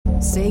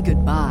Say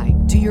goodbye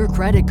to your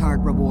credit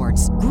card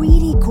rewards.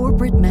 Greedy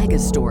corporate mega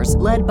stores,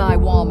 led by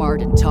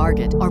Walmart and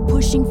Target, are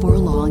pushing for a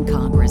law in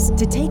Congress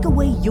to take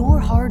away your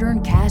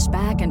hard-earned cash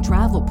back and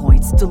travel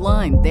points to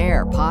line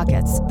their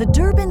pockets. The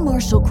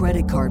Durbin-Marshall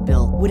credit card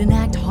bill would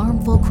enact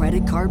harmful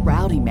credit card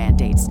routing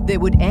mandates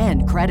that would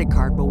end credit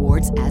card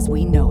rewards as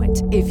we know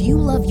it. If you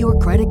love your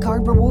credit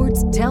card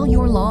rewards, tell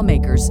your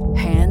lawmakers,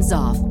 hands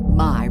off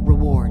my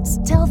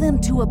rewards. Tell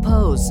them to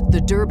oppose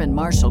the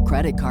Durbin-Marshall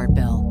credit card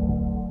bill.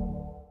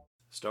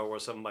 Star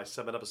Wars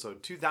 7x7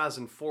 episode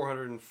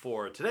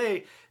 2404.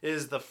 Today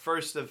is the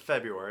 1st of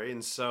February,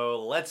 and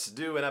so let's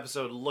do an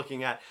episode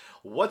looking at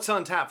what's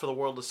on tap for the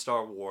world of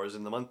Star Wars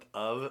in the month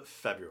of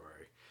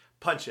February.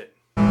 Punch it.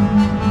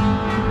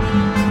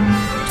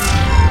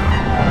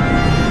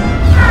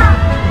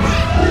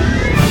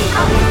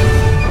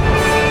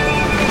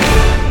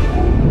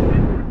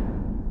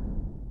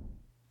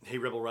 Hey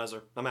Rebel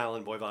Rouser, I'm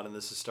Alan Boyvon and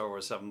this is Star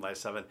Wars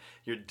 7x7,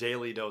 your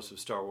daily dose of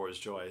Star Wars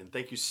joy, and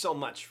thank you so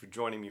much for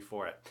joining me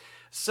for it.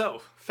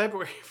 So,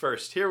 February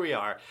 1st, here we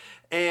are,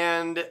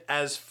 and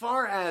as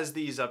far as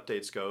these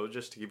updates go,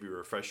 just to give you a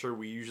refresher,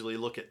 we usually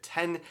look at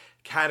 10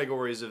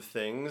 categories of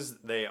things.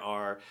 They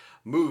are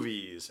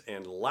movies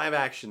and live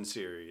action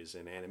series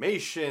and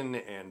animation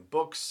and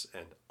books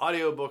and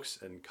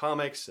audiobooks and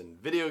comics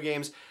and video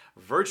games,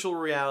 virtual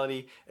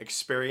reality,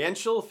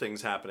 experiential,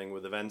 things happening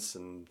with events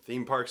and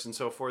theme parks and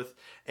so forth,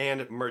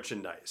 and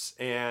merchandise.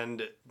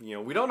 And,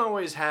 we don't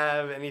always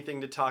have anything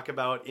to talk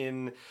about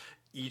in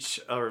each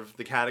of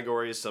the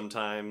categories.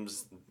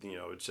 Sometimes,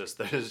 it's just,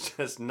 there's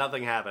just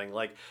nothing happening.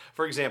 Like,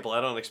 for example,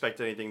 I don't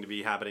expect anything to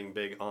be happening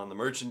big on the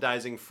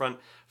merchandising front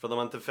for the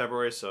month of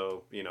February,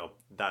 so,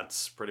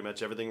 that's pretty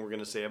much everything we're going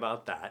to say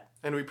about that.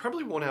 And we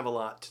probably won't have a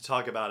lot to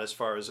talk about as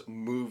far as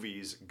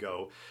movies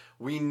go.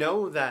 We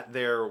know that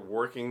they're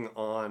working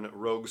on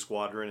Rogue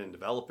Squadron and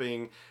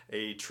developing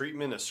a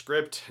treatment, a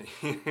script,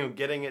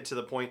 getting it to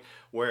the point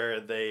where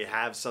they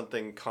have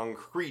something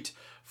concrete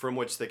from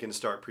which they can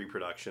start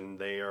pre-production.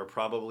 They are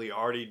probably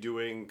already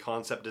doing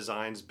concept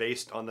designs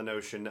based on the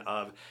notion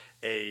of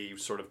a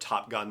sort of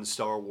Top Gun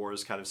Star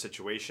Wars kind of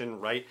situation,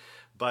 right?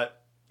 But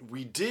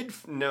we did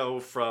know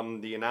from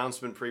the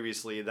announcement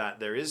previously that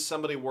there is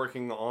somebody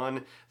working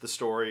on the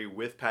story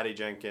with Patty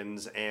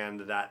Jenkins, and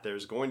that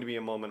there's going to be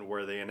a moment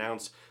where they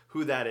announce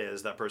who that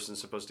is. That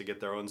person's supposed to get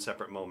their own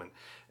separate moment.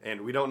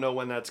 And we don't know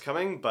when that's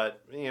coming,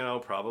 but,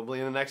 probably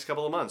in the next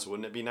couple of months.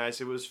 Wouldn't it be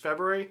nice if it was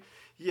February?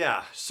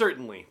 Yeah,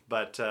 certainly.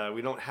 But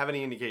we don't have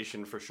any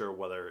indication for sure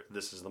whether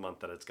this is the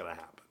month that it's going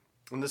to happen.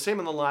 And the same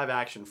on the live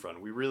action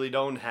front. We really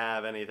don't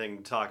have anything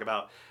to talk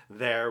about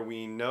there.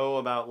 We know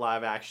about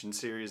live action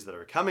series that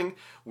are coming.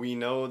 We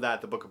know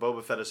that the Book of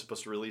Boba Fett is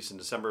supposed to release in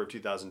December of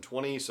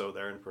 2020, so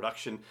they're in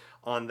production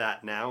on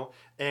that now.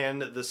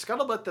 And the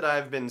scuttlebutt that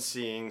I've been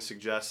seeing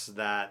suggests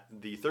that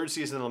the third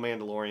season of The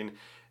Mandalorian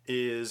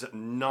is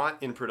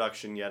not in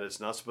production yet. It's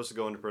not supposed to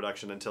go into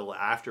production until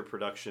after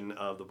production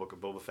of the Book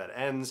of Boba Fett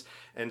ends.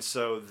 And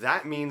so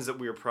that means that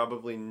we're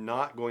probably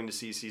not going to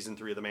see season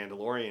 3 of The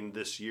Mandalorian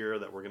this year,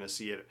 that we're going to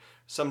see it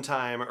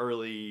sometime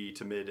early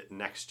to mid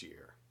next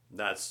year.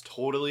 That's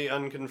totally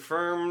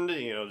unconfirmed,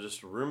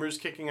 just rumors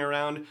kicking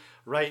around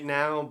right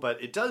now,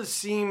 but it does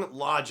seem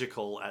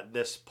logical at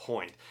this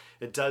point.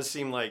 It does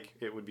seem like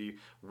it would be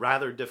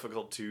rather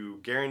difficult to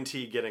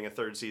guarantee getting a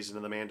third season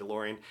of The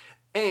Mandalorian.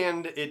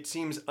 And it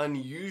seems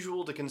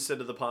unusual to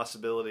consider the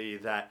possibility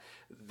that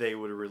they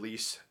would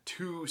release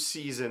 2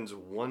 seasons,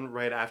 one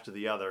right after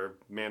the other,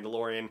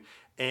 Mandalorian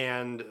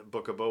and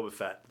Book of Boba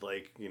Fett,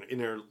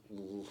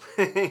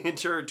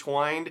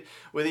 intertwined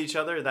with each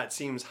other. That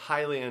seems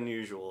highly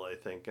unusual, I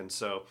think. And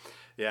so,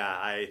 yeah,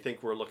 I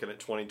think we're looking at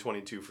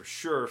 2022 for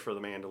sure for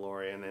The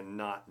Mandalorian and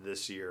not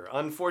this year,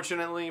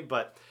 unfortunately.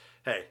 But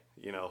hey,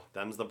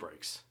 them's the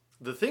breaks.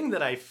 The thing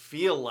that I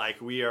feel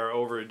like we are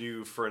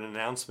overdue for an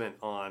announcement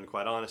on,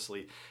 quite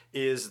honestly,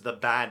 is the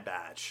Bad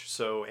Batch.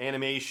 So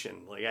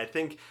animation, I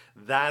think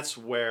that's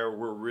where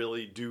we're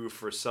really due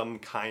for some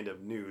kind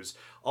of news.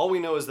 All we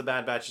know is the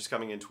Bad Batch is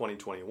coming in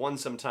 2021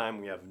 sometime.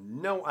 We have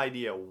no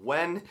idea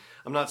when.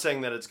 I'm not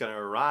saying that it's going to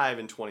arrive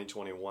in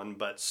 2021,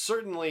 but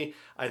certainly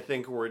I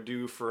think we're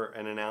due for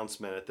an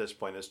announcement at this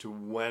point as to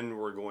when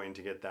we're going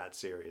to get that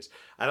series.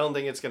 I don't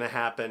think it's going to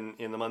happen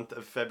in the month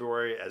of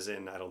February, as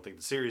in I don't think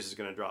the series is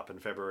going to drop in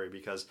February,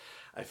 because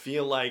I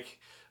feel like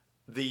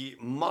the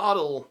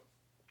model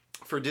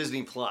for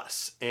Disney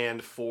Plus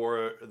and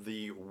for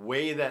the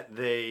way that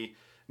they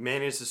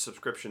manage the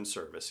subscription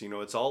service,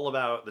 it's all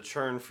about the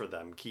churn for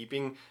them,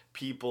 keeping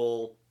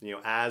people,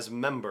 as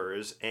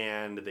members,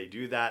 and they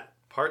do that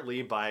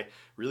partly by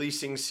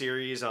releasing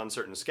series on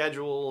certain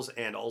schedules,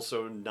 and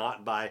also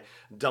not by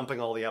dumping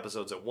all the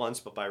episodes at once,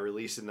 but by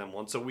releasing them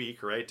once a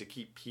week, right, to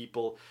keep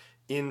people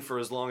in for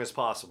as long as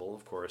possible.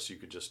 Of course, you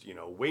could just,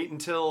 wait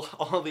until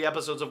all the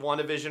episodes of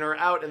WandaVision are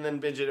out and then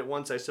binge it at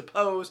once, I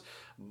suppose,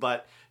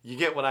 but you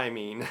get what I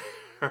mean,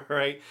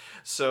 right?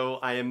 So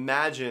I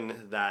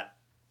imagine that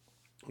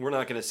we're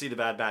not going to see the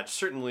Bad Batch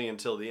certainly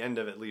until the end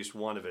of at least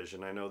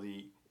WandaVision. I know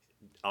the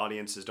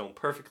audiences don't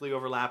perfectly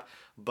overlap,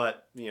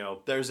 but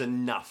there's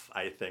enough,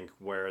 I think,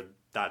 where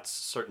that's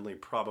certainly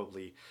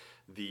probably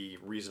the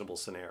reasonable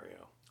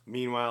scenario.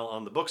 Meanwhile,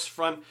 on the books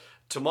front,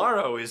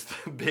 tomorrow is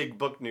the big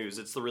book news.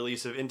 It's the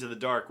release of Into the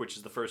Dark, which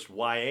is the first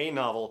YA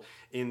novel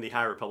in the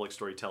High Republic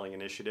Storytelling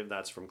Initiative.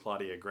 That's from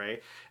Claudia Gray.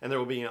 And there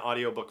will be an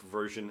audiobook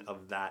version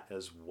of that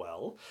as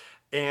well.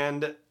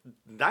 And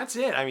that's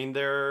it. I mean,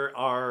 there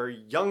are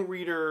young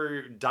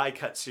reader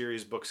die-cut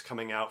series books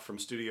coming out from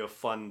Studio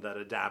Fun that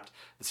adapt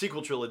the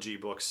sequel trilogy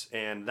books,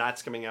 and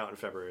that's coming out in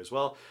February as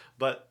well.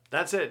 But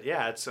that's it.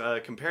 Yeah, it's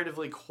a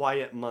comparatively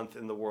quiet month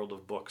in the world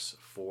of books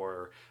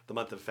for the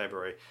month of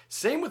February.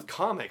 Same with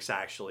comics,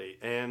 actually.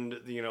 And,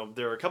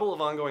 there are a couple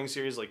of ongoing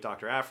series like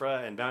Dr.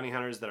 Aphra and Bounty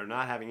Hunters that are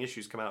not having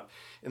issues come out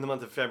in the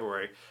month of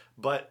February.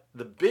 But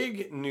the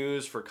big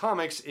news for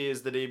comics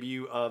is the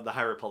debut of The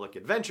High Republic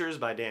Adventures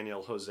by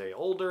Daniel Jose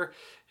Older.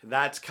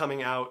 That's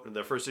coming out,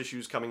 the first issue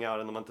is coming out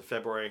in the month of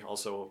February.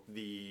 Also,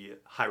 the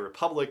High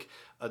Republic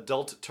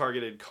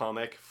adult-targeted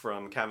comic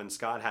from Kevin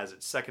Scott has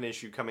its second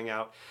issue coming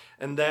out.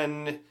 And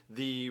then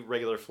the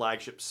regular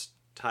flagships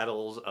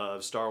titles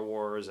of Star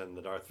Wars and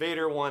the Darth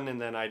Vader one,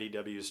 and then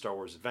IDW's Star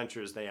Wars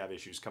Adventures, they have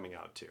issues coming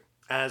out too.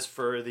 As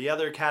for the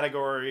other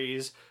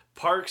categories,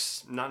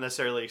 Parks, not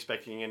necessarily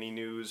expecting any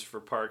news for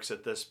Parks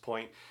at this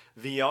point.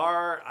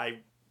 VR, I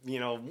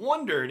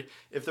wondered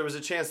if there was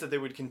a chance that they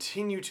would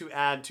continue to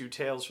add to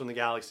Tales from the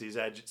Galaxy's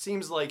Edge. It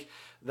seems like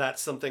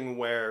that's something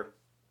where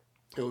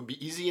it would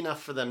be easy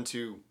enough for them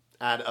to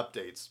add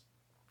updates,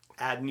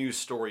 add new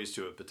stories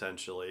to it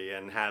potentially,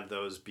 and have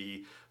those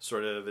be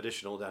sort of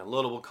additional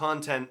downloadable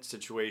content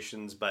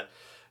situations. But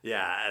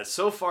yeah,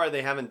 so far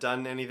they haven't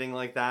done anything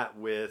like that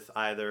with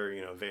either,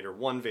 Vader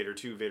 1, Vader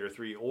 2, Vader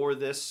 3, or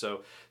this,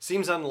 so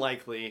seems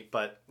unlikely,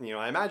 but,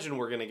 I imagine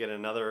we're going to get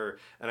another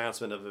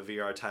announcement of a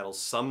VR title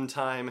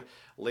sometime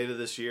later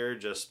this year,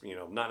 just,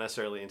 not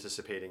necessarily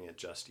anticipating it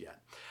just yet.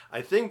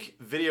 I think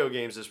video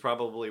games is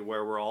probably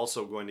where we're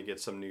also going to get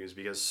some news,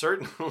 because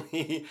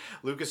certainly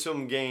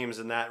Lucasfilm Games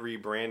and that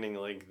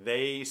rebranding,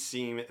 they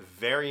seem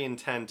very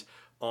intent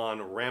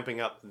on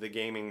ramping up the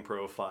gaming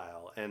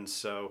profile, and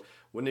so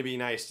wouldn't it be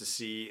nice to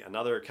see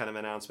another kind of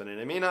announcement? And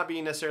it may not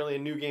be necessarily a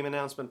new game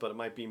announcement, but it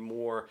might be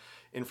more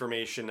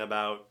information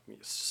about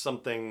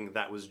something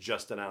that was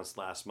just announced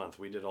last month.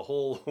 We did a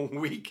whole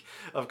week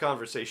of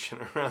conversation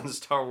around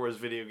Star Wars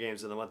video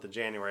games in the month of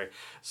January,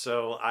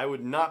 so I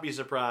would not be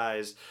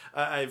surprised.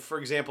 For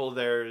example,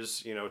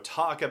 there's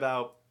talk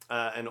about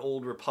an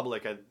Old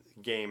Republic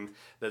game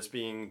that's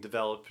being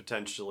developed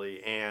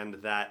potentially, and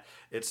that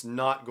it's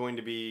not going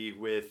to be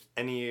with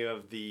any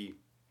of the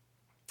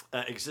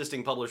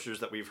existing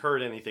publishers that we've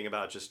heard anything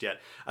about just yet.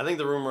 I think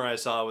the rumor I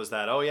saw was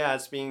that,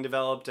 it's being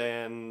developed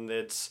and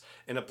it's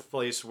in a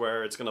place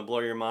where it's going to blow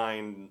your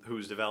mind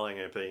who's developing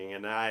it.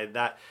 And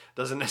that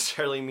doesn't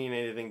necessarily mean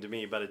anything to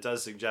me, but it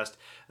does suggest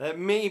that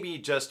maybe,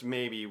 just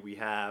maybe, we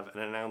have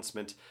an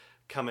announcement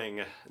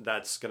coming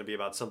that's going to be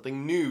about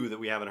something new that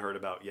we haven't heard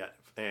about yet,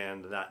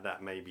 and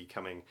that may be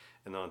coming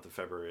in the month of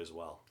February as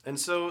well. And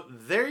so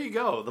there you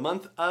go, the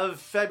month of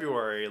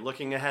February,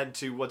 looking ahead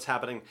to what's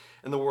happening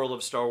in the world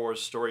of Star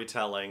Wars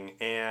storytelling,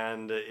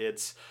 and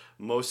it's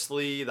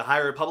mostly the High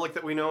Republic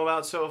that we know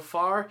about so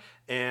far,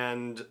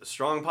 and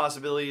strong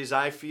possibilities,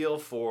 I feel,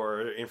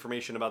 for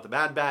information about the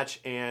Bad Batch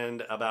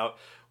and about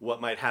what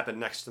might happen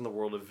next in the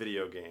world of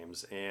video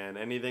games. And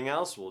anything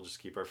else, we'll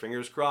just keep our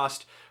fingers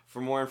crossed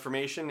for more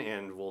information,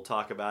 and we'll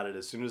talk about it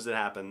as soon as it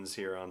happens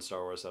here on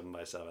Star Wars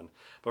 7x7.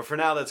 But for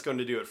now, that's going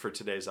to do it for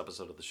today's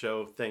episode of the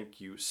show.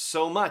 Thank you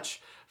so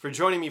much for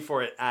joining me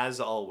for it, as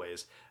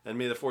always, and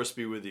may the Force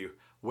be with you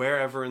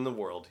wherever in the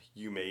world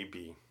you may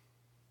be.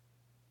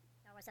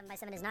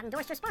 7x7 is not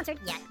endorsed or sponsored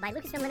yet by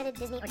Lucasfilm Limited,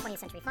 Disney, or 20th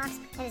Century Fox,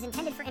 and is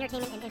intended for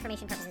entertainment and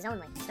information purposes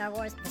only. Star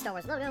Wars, the Star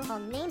Wars logo, all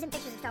names and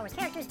pictures of Star Wars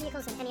characters,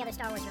 vehicles, and any other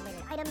Star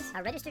Wars-related items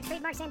are registered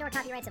trademarks and/or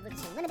copyrights of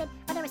Lucasfilm Limited,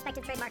 or their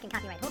respective trademark and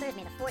copyright holders.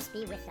 May the Force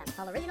be with them.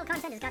 All original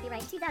content is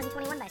copyright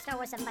 2021 by Star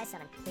Wars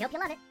 7x7. We hope you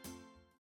love it.